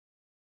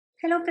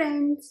Hello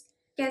friends,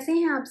 कैसे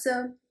हैं आप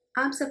सब।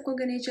 आप सबको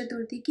गणेश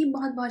चतुर्थी की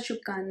बहुत बहुत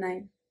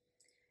शुभकामनाएं।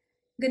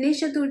 गणेश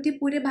चतुर्थी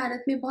पूरे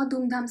भारत में बहुत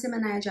धूमधाम से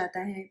मनाया जाता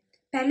है।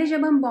 पहले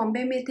जब हम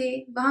बॉम्बे में थे,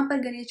 वहाँ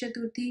पर गणेश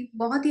चतुर्थी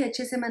बहुत ही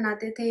अच्छे से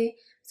मनाते थे।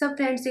 सब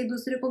फ्रेंड्स एक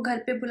दूसरे को घर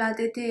पे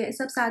बुलाते थे,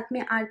 सब साथ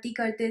में आरती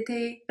करते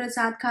थे,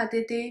 प्रसाद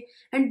खाते थे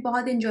एंड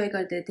बहुत एंजॉय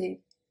करते थे।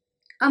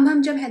 अब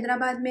हम जब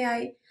हैदराबाद में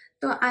आए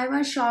तो आई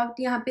वॉज शॉक्ड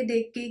यहाँ पे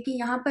देख के कि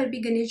यहाँ पर भी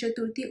गणेश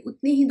चतुर्थी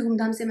उतनी ही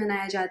धूमधाम से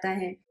मनाया जाता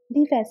है।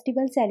 The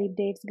festival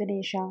celebrates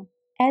Ganesha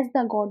as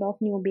the god of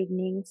new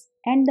beginnings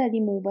and the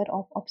remover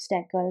of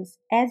obstacles,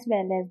 as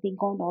well as the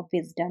god of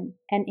wisdom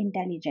and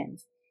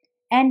intelligence,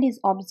 and is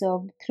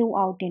observed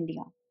throughout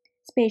India,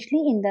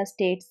 especially in the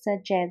states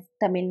such as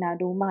Tamil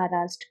Nadu,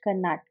 Maharashtra,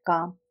 Karnataka,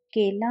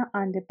 Kerala,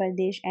 Andhra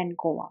Pradesh, and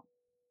Goa.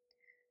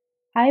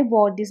 I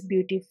wore this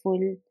beautiful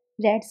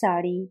red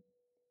sari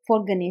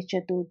for Ganesh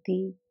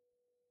Chaturthi.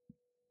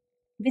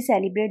 We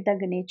celebrate the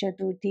Ganesh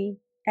Chaturthi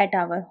at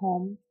our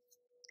home.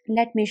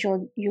 Let me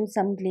show you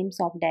some glimpse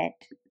of that.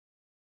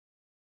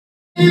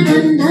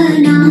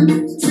 वन्दना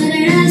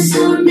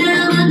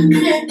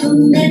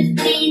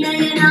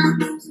सरळसोण्डवक्रतुण्डत्रिनयना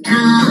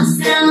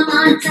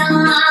दास्रामाचा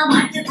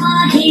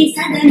वाटपाहे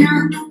सदना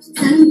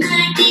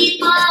संकटे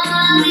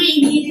पावावे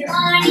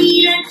निर्वाणी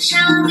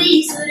रक्षावे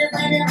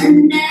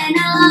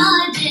सुरवरवन्दना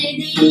जय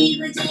देव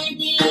जय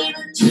देव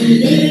जय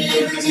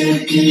देव जय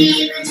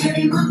देव जय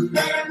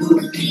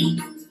मङ्गलमूर्ति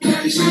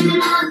दर्शन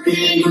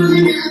मात्रे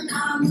मन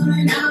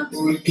कामना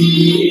पूर्ति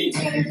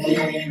जय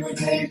देव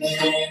जय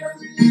देव।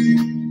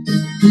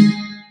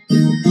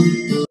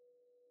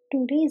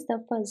 Today is the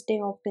first day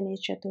of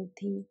Ganesh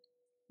Chaturthi.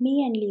 Me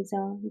and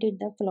Lisa did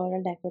the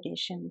floral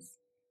decorations.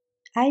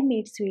 I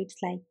made sweets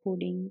like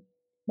pudding.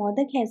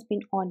 Modak has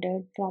been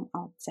ordered from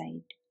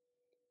outside.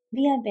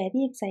 We are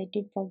very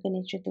excited for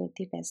Ganesh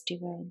Chaturthi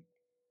festival.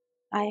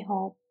 I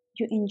hope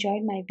you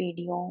enjoyed my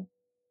video.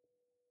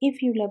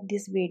 If you love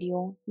this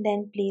video,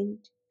 then please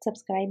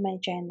subscribe my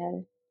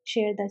channel,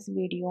 share this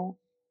video.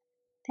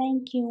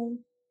 Thank you.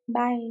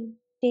 Bye.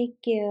 Take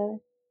care.